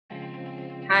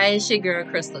Hi, it's your girl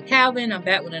Crystal Calvin. I'm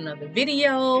back with another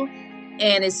video,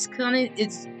 and it's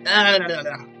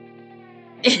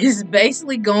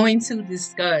basically going to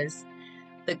discuss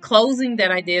the closing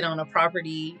that I did on a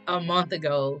property a month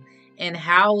ago and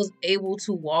how I was able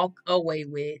to walk away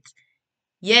with,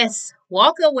 yes,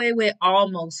 walk away with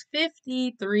almost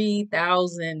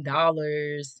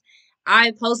 $53,000.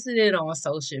 I posted it on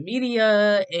social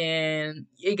media and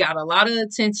it got a lot of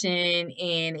attention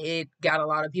and it got a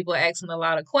lot of people asking a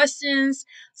lot of questions.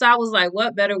 So I was like,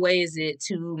 what better way is it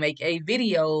to make a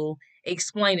video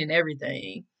explaining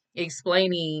everything?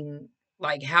 Explaining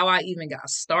like how I even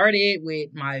got started with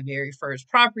my very first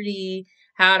property,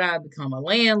 how did I become a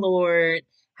landlord,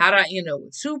 how did I end up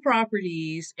with two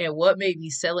properties, and what made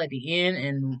me sell at the end,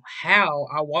 and how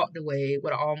I walked away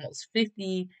with almost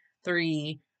 $53,000.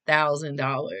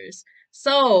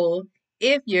 So,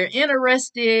 if you're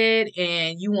interested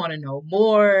and you want to know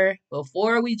more,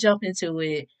 before we jump into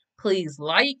it, please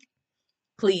like,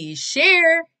 please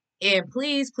share, and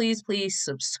please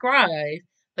subscribe,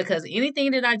 because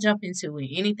anything that I jump into and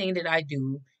anything that I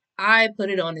do, I put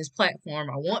it on this platform.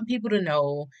 I want people to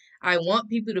know. I want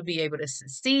people to be able to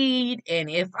succeed. And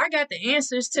if I got the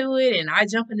answers to it and I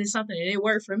jump into something and it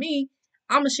worked for me,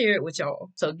 I'm going to share it with y'all.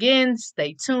 So again,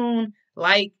 stay tuned,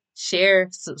 like, share,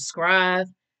 subscribe.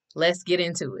 Let's get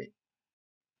into it.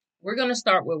 We're going to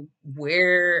start with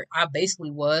where I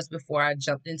basically was before I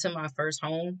jumped into my first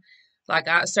home. Like,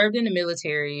 I served in the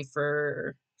military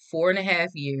for 4.5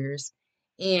 years,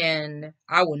 and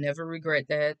I will never regret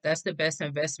that. That's the best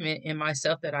investment in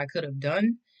myself that I could have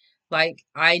done. Like,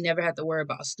 I never had to worry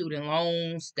about student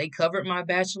loans. They covered my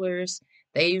bachelor's.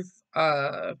 They've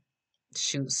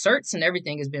certs and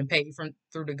everything has been paid from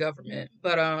through the government.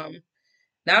 But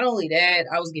not only that,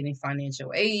 I was getting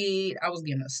financial aid. I was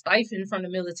getting a stipend from the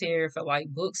military for like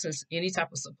books and any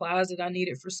type of supplies that I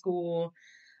needed for school.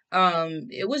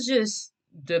 It was just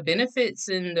the benefits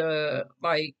and the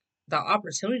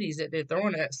opportunities that they're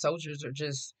throwing at soldiers are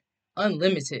just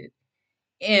unlimited.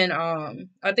 And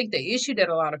I think the issue that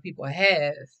a lot of people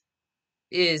have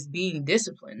is being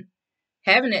disciplined.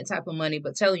 Having that type of money,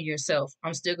 but telling yourself,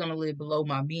 I'm still going to live below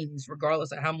my means,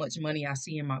 regardless of how much money I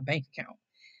see in my bank account.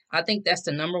 I think that's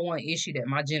the number one issue that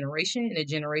my generation and the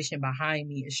generation behind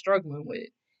me is struggling with.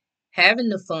 Having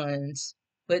the funds,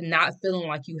 but not feeling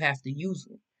like you have to use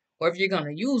them. Or if you're going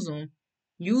to use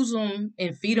them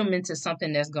and feed them into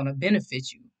something that's going to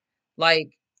benefit you.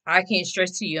 Like, I can't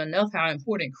stress to you enough how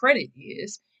important credit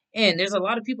is. And there's a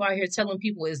lot of people out here telling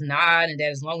people it's not, and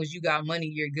that as long as you got money,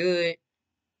 you're good.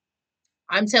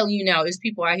 I'm telling you now, there's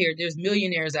people out here, there's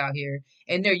millionaires out here,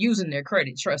 and they're using their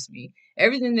credit. Trust me.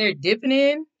 Everything they're dipping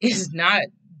in is not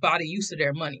by the use of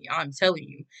their money. I'm telling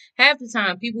you. Half the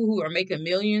time, people who are making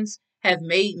millions have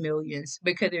made millions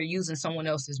because they're using someone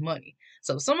else's money.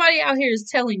 So if somebody out here is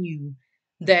telling you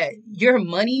that your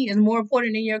money is more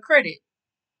important than your credit,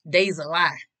 they's a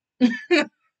lie.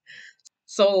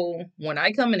 So when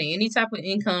I come into any type of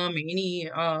income or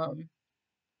any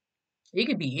it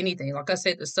could be anything. Like I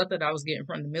said, the stuff that I was getting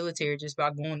from the military just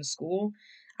by going to school,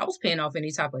 I was paying off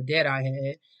any type of debt I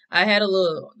had. I had a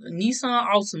little Nissan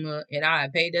Altima and I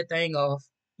had paid that thing off.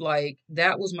 Like,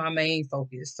 that was my main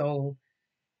focus. So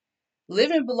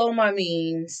living below my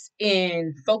means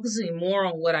and focusing more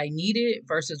on what I needed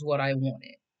versus what I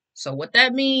wanted. So what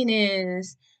that mean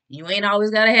is you ain't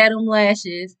always gotta have them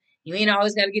lashes. You ain't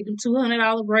always gotta get them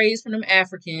 $200 braids from them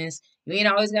Africans. You ain't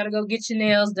always gotta go get your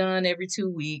nails done every 2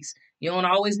 weeks. You don't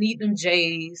always need them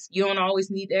J's. You don't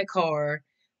always need that car.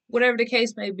 Whatever the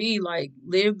case may be, like,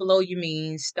 live below your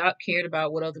means. Stop caring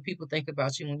about what other people think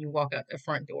about you when you walk out the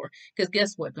front door. Because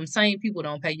guess what? Them same people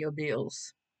don't pay your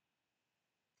bills.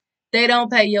 They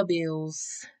don't pay your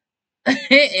bills.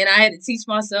 And I had to teach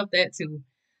myself that too.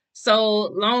 So,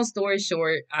 long story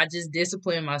short, I just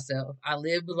disciplined myself. I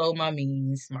lived below my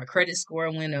means. My credit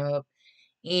score went up.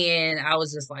 And I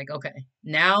was just like, okay,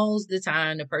 now's the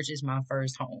time to purchase my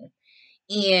first home.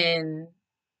 And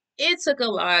it took a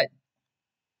lot.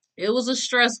 It was a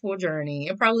stressful journey.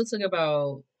 It probably took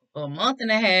about a month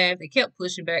and a half. They kept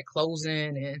pushing back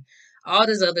closing and all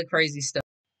this other crazy stuff.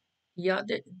 Yeah,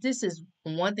 this is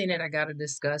one thing that I gotta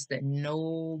discuss that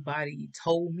nobody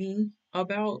told me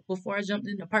about before I jumped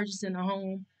into purchasing a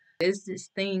home. There's this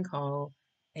thing called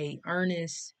a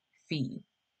earnest fee.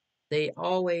 They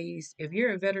always, if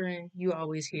you're a veteran, you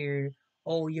always hear,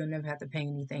 oh, you'll never have to pay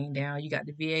anything down. You got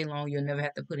the VA loan, you'll never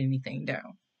have to put anything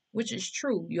down, which is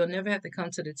true. You'll never have to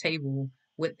come to the table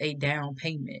with a down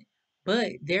payment.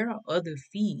 But there are other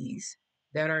fees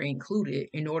that are included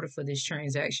in order for this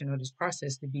transaction or this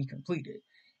process to be completed.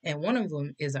 And one of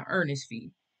them is an earnest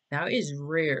fee. Now, it's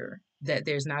rare that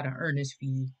there's not an earnest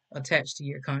fee attached to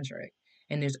your contract.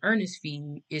 And this earnest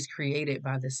fee is created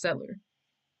by the seller.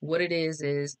 What it is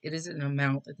it is an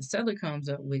amount that the seller comes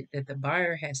up with that the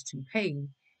buyer has to pay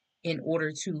in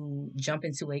order to jump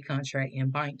into a contract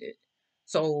and bind it.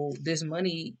 So this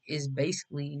money is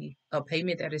basically a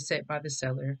payment that is set by the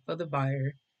seller for the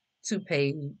buyer to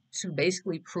pay to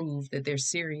basically prove that they're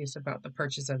serious about the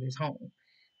purchase of his home.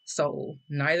 So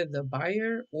neither the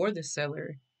buyer or the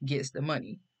seller gets the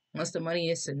money. Once the money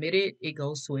is submitted, it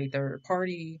goes to a third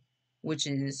party, which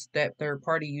is that third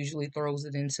party usually throws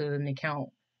it into an account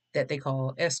that they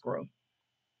call escrow,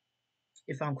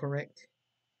 if I'm correct.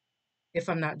 If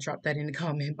I'm not, drop that in the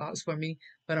comment box for me.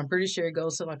 But I'm pretty sure it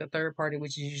goes to like a third party,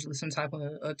 which is usually some type of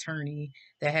attorney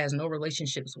that has no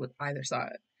relationships with either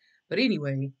side. But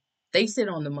anyway, they sit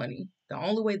on the money. The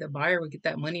only way the buyer would get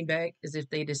that money back is if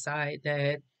they decide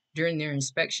that during their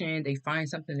inspection, they find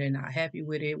something they're not happy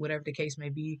with it, whatever the case may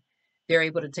be, they're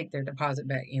able to take their deposit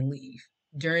back and leave.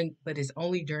 But it's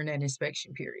only during that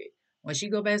inspection period. Once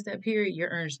you go past that period, your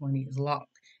earnest money is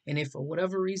locked. And if for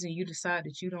whatever reason you decide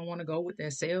that you don't want to go with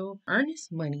that sale,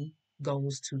 earnest money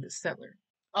goes to the seller.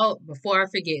 Oh, before I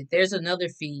forget, there's another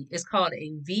fee. It's called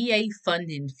a VA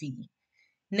funding fee.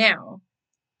 Now,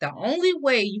 the only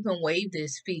way you can waive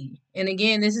this fee, and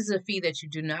again, this is a fee that you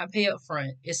do not pay up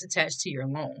front, it's attached to your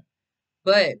loan.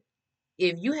 But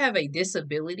if you have a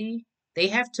disability, they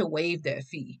have to waive that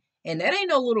fee. And that ain't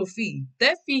no little fee.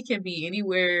 That fee can be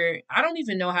anywhere. I don't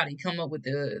even know how they come up with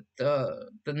the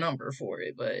number for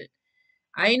it, but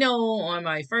I know on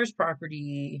my first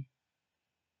property,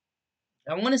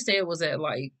 I want to say it was at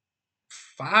like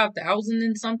 5,000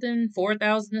 and something,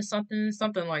 4,000 and something,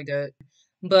 something like that.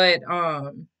 But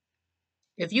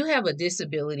if you have a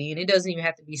disability, and it doesn't even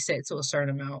have to be set to a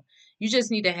certain amount, you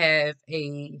just need to have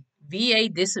a VA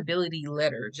disability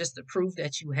letter just to prove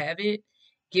that you have it.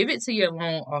 Give it to your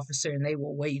loan officer and they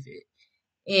will waive it.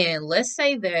 And let's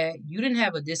say that you didn't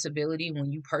have a disability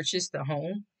when you purchased the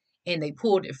home and they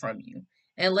pulled it from you.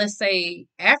 And let's say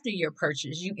after your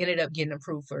purchase, you ended up getting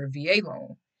approved for a VA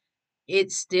loan.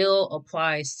 It still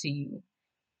applies to you.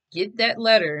 Get that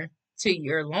letter to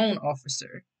your loan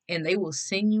officer and they will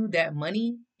send you that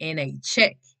money in a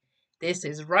check. This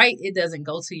is right. It doesn't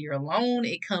go to your loan.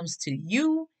 It comes to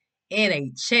you in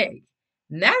a check.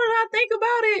 Now that I think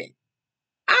about it,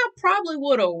 I probably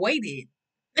would have waited.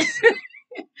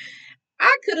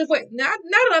 I could have waited. Now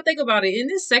that I think about it, in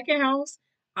this second house,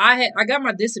 I got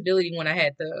my disability when I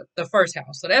had the first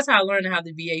house. So that's how I learned how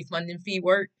the VA funding fee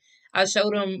worked. I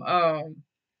showed them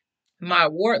my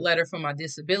award letter for my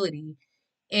disability,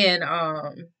 and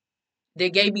they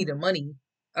gave me the money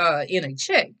in a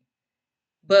check.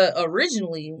 But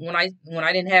originally, when I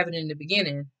didn't have it in the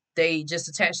beginning, they just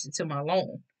attached it to my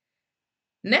loan.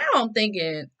 Now I'm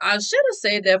thinking I should have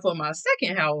said that for my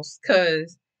second house,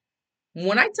 because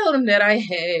when I told them that I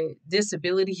had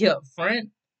disability up front,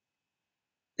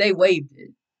 they waived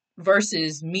it.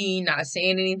 Versus me not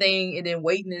saying anything and then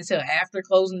waiting until after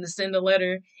closing to send a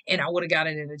letter, and I would have got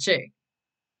it in a check.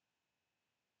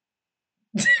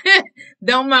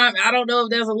 Don't mind. I don't know if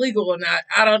that's illegal or not.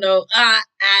 I don't know. I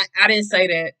didn't say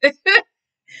that.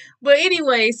 But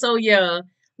anyway, so yeah,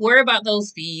 worry about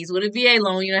those fees. With a VA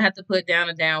loan, you don't have to put down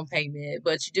a down payment,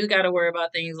 but you do got to worry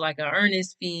about things like an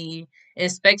earnest fee,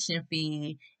 inspection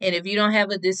fee, and if you don't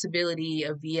have a disability,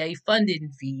 a VA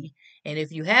funding fee. And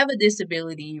if you have a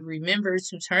disability, remember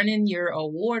to turn in your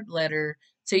award letter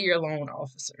to your loan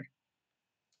officer.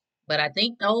 But I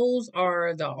think those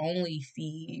are the only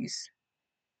fees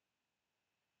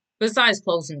besides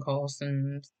closing costs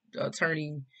and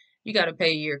attorney. You got to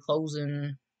pay your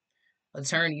closing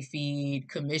attorney fee,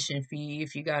 commission fee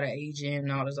if you got an agent,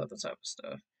 and all this other type of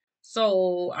stuff.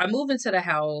 So I moved into the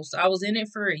house. I was in it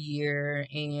for a year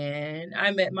and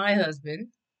I met my husband.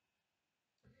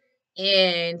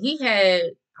 And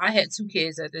I had two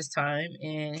kids at this time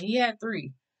and he had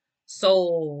three.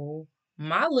 So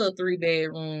my little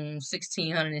 3-bedroom,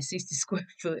 1,660 square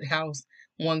foot house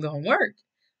wasn't going to work.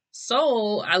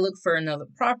 So I looked for another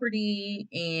property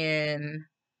and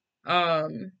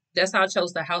that's how I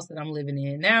chose the house that I'm living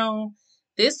in now.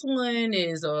 This one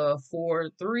is a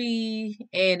 4-3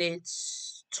 and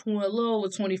it's a little over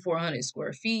 2,400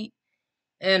 square feet.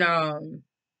 And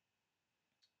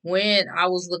when I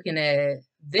was looking at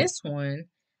this one,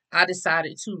 I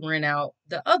decided to rent out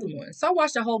the other one. So I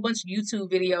watched a whole bunch of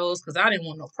YouTube videos because I didn't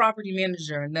want no property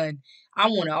manager or nothing. I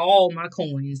wanted all my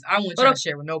coins. I wasn't trying to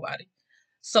share with nobody.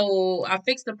 So I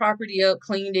fixed the property up,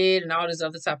 cleaned it, and all this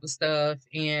other type of stuff.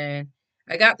 And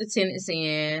I got the tenants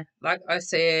in. Like I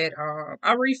said,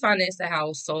 I refinanced the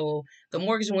house. So the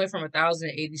mortgage went from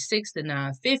 1,086 to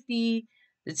 950.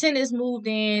 The tenants moved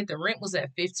in. The rent was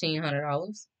at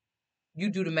 $1,500. You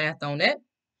do the math on that.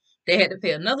 They had to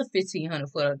pay another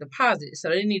 $1,500 for a deposit, so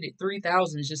they needed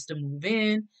 $3,000 just to move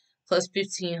in, plus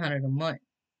 $1,500 a month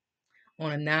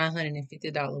on a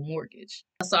 $950 mortgage.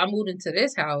 So I moved into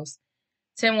this house.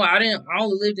 Tell me why I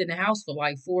only lived in the house for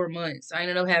like 4 months. I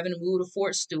ended up having to move to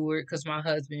Fort Stewart because my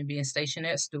husband being stationed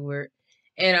at Stewart.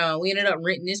 And we ended up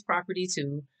renting this property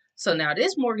too. So now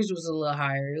this mortgage was a little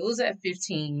higher. It was at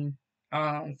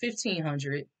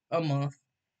 1,500 a month.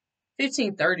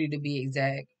 1,530 to be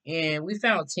exact. And we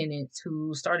found tenants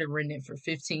who started renting it for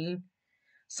 15.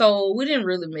 So we didn't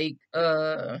really make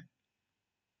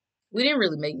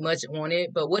much on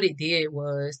it, but what it did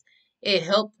was it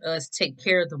helped us take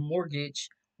care of the mortgage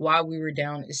while we were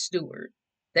down at Stewart.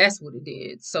 That's what it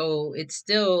did. So it's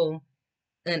still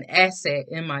an asset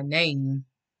in my name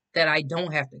that I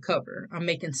don't have to cover. I'm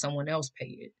making someone else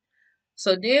pay it.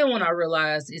 So then when I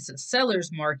realized it's a seller's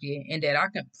market and that I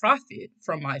can profit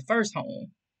from my first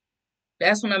home,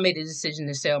 that's when I made the decision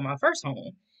to sell my first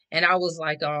home. And I was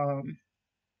like, I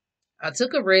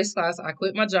took a risk. I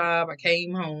quit my job. I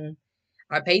came home.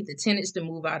 I paid the tenants to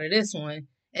move out of this one.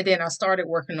 And then I started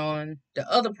working on the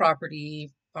other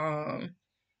property,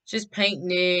 just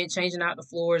painting it, changing out the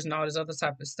floors and all this other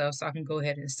type of stuff so I can go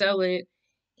ahead and sell it.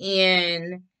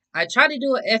 And I tried to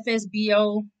do a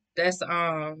FSBO. That's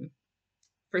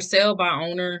for sale by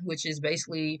owner, which is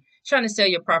basically trying to sell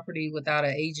your property without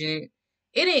an agent.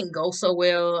 It didn't go so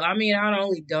well. I mean, I'd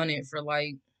only done it for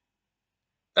like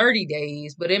 30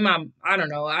 days, but I don't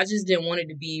know, I just didn't want it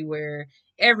to be where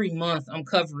every month I'm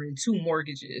covering two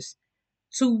mortgages,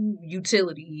 two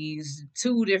utilities,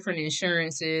 two different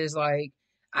insurances. Like,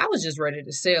 I was just ready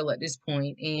to sell at this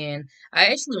point, and I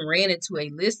actually ran into a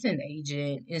listing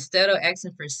agent. Instead of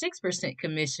asking for 6%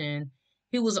 commission,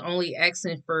 he was only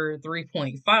asking for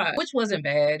 3.5, which wasn't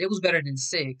bad. It was better than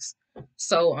 6.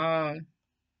 So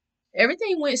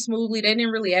everything went smoothly. They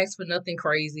didn't really ask for nothing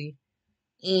crazy.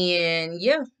 And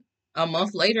yeah, a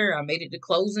month later, I made it to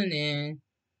closing, and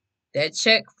that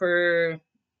check for,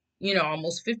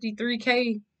 almost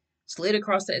 53K slid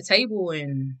across that table,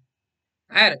 and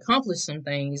I had accomplished some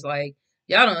things. Like,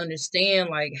 y'all don't understand,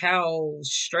 like, how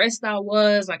stressed I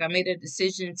was. Like, I made a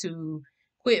decision to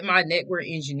quit my network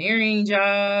engineering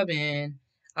job, and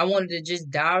I wanted to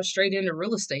just dive straight into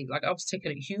real estate. Like, I was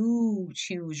taking a huge,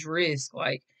 huge risk.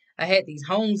 Like, I had these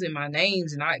homes in my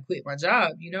names, and I had quit my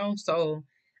job, So,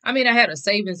 I mean, I had a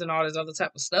savings and all this other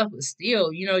type of stuff, but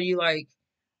still, you like,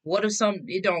 what if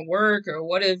it don't work, or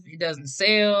what if it doesn't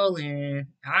sell? And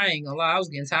I ain't gonna lie, I was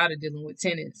getting tired of dealing with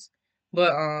tenants.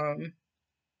 But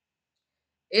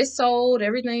it sold,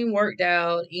 everything worked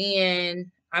out. And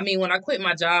I mean, when I quit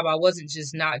my job, I wasn't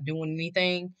just not doing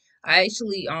anything. I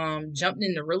actually jumped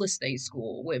into real estate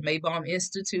school with Maybaum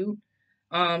Institute.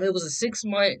 It was a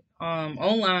 6-month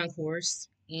online course,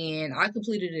 and I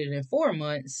completed it in 4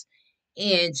 months.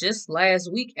 And just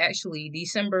last week, actually,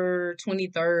 December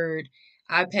 23rd,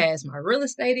 I passed my real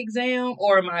estate exam,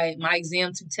 or my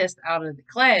exam to test out of the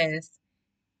class.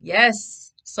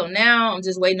 Yes. So now I'm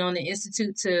just waiting on the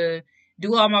institute to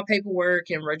do all my paperwork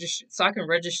and register, so I can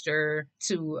register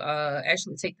to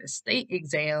actually take the state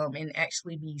exam and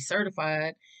actually be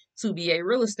certified to be a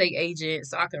real estate agent,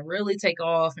 so I can really take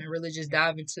off and really just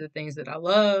dive into the things that I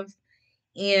love.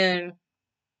 And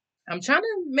I'm trying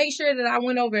to make sure that I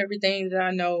went over everything that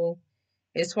I know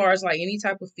as far as like any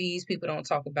type of fees people don't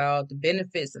talk about, the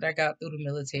benefits that I got through the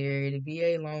military, the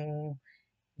VA loan,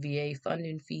 VA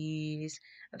funding fees.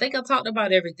 I think I talked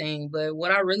about everything, but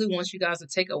what I really want you guys to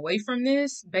take away from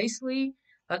this, basically,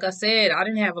 like I said, I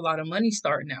didn't have a lot of money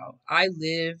starting out. I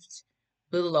lived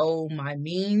below my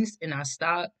means, and I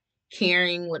stopped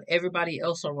caring what everybody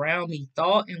else around me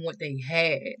thought and what they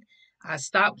had. I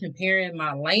stopped comparing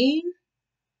my lane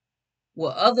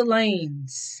with other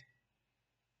lanes.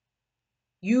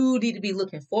 You need to be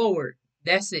looking forward.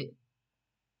 That's it.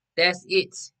 That's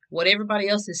it. What everybody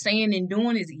else is saying and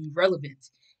doing is irrelevant.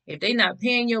 If they not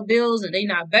paying your bills and they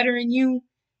not bettering you,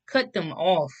 cut them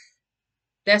off.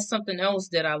 That's something else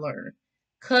that I learned.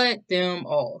 Cut them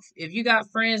off. If you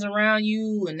got friends around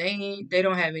you and they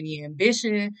don't have any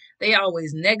ambition, they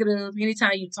always negative.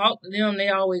 Anytime you talk to them, they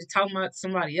always talking about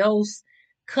somebody else.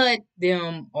 Cut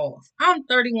them off. I'm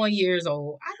 31 years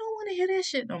old. I don't want to hear that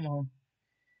shit no more.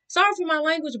 Sorry for my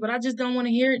language, but I just don't want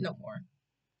to hear it no more.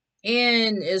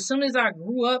 And as soon as I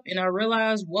grew up and I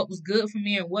realized what was good for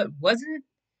me and what wasn't,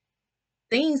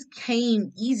 things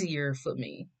came easier for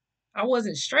me. I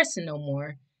wasn't stressing no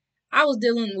more. I was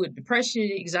dealing with depression,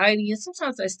 anxiety, and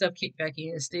sometimes that stuff kicked back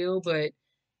in still, but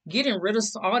getting rid of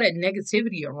all that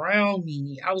negativity around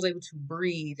me, I was able to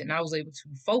breathe and I was able to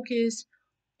focus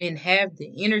and have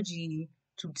the energy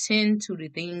to tend to the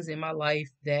things in my life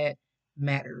that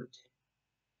mattered.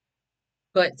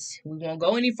 But we won't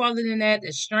go any farther than that.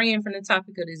 That's straying from the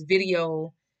topic of this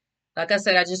video. Like I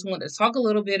said, I just want to talk a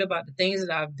little bit about the things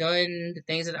that I've done, the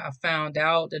things that I've found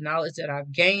out, the knowledge that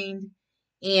I've gained.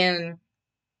 And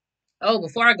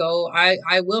before I go,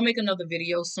 I will make another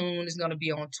video soon. It's going to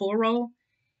be on Toro.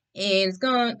 And it's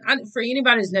gonna for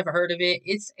anybody who's never heard of it,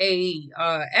 it's a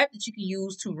app that you can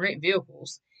use to rent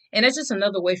vehicles, and that's just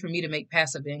another way for me to make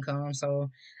passive income.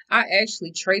 So I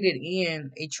actually traded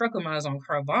in a truck of mine on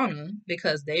Carvana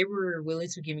because they were willing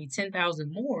to give me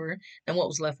 10,000 more than what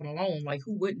was left on the loan. Like,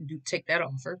 who wouldn't take that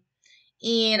offer?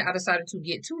 And I decided to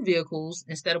get two vehicles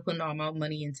instead of putting all my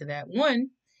money into that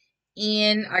one.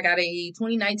 And I got a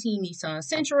 2019 Nissan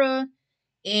Sentra,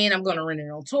 and I'm gonna rent it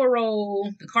on Toro.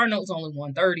 The car note's only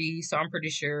 130, so I'm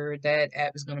pretty sure that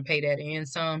app is gonna pay that and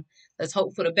some. Let's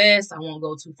hope for the best. I won't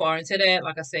go too far into that.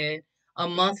 Like I said, a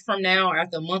month from now,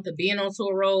 after a month of being on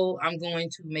Toro, I'm going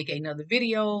to make another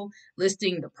video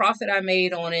listing the profit I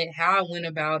made on it, how I went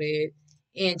about it,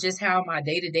 and just how my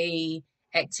day-to-day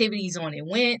activities on it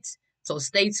went. So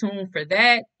stay tuned for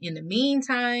that. In the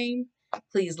meantime,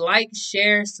 please like,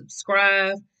 share,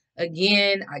 subscribe.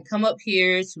 Again, I come up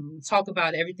here to talk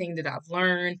about everything that I've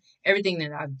learned, everything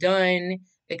that I've done,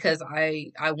 because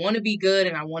I want to be good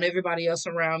and I want everybody else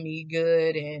around me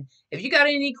good. And if you got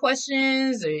any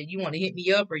questions or you want to hit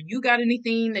me up or you got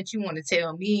anything that you want to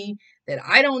tell me that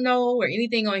I don't know or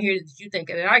anything on here that you think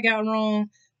that I got wrong,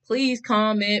 please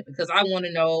comment, because I want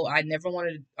to know. I never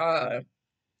want to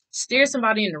steer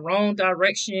somebody in the wrong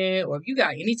direction. Or if you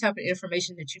got any type of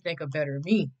information that you think are better than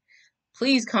me,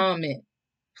 please comment.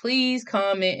 Please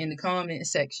comment in the comment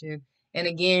section. And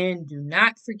again, do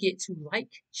not forget to like,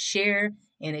 share,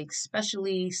 and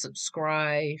especially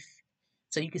subscribe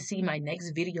so you can see my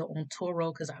next video on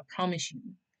Toro, because I promise you,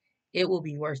 it will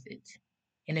be worth it.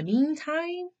 In the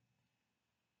meantime,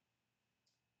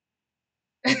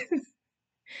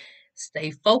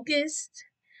 stay focused.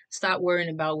 Stop worrying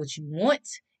about what you want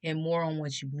and more on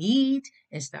what you need,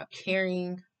 and stop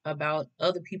caring about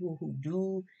other people who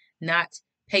do not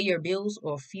pay your bills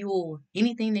or fuel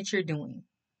anything that you're doing.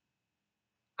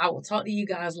 I will talk to you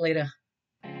guys later.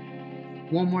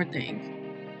 One more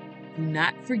thing. Do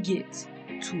not forget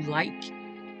to like,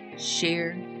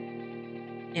 share,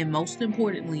 and most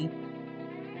importantly,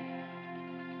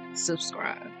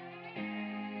 subscribe.